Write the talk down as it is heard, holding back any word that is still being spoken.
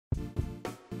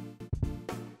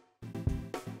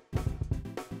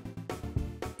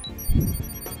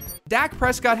Dak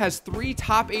Prescott has 3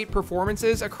 top 8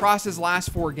 performances across his last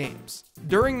 4 games.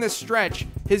 During this stretch,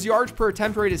 his yards per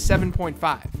attempt rate is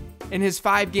 7.5. In his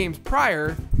 5 games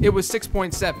prior, it was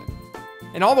 6.7.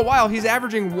 And all the while, he's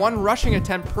averaging 1 rushing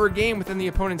attempt per game within the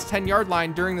opponent's 10-yard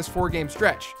line during this 4-game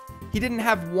stretch. He didn't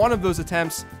have 1 of those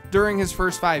attempts during his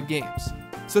first 5 games.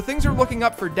 So things are looking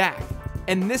up for Dak.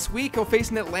 And this week, he'll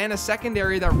face an Atlanta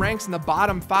secondary that ranks in the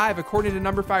bottom 5 according to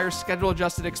NumberFire's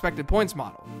schedule-adjusted expected points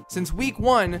model. Since week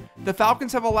 1, the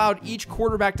Falcons have allowed each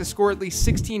quarterback to score at least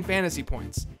 16 fantasy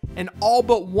points, and all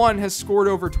but one has scored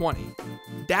over 20.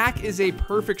 Dak is a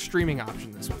perfect streaming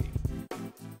option this week.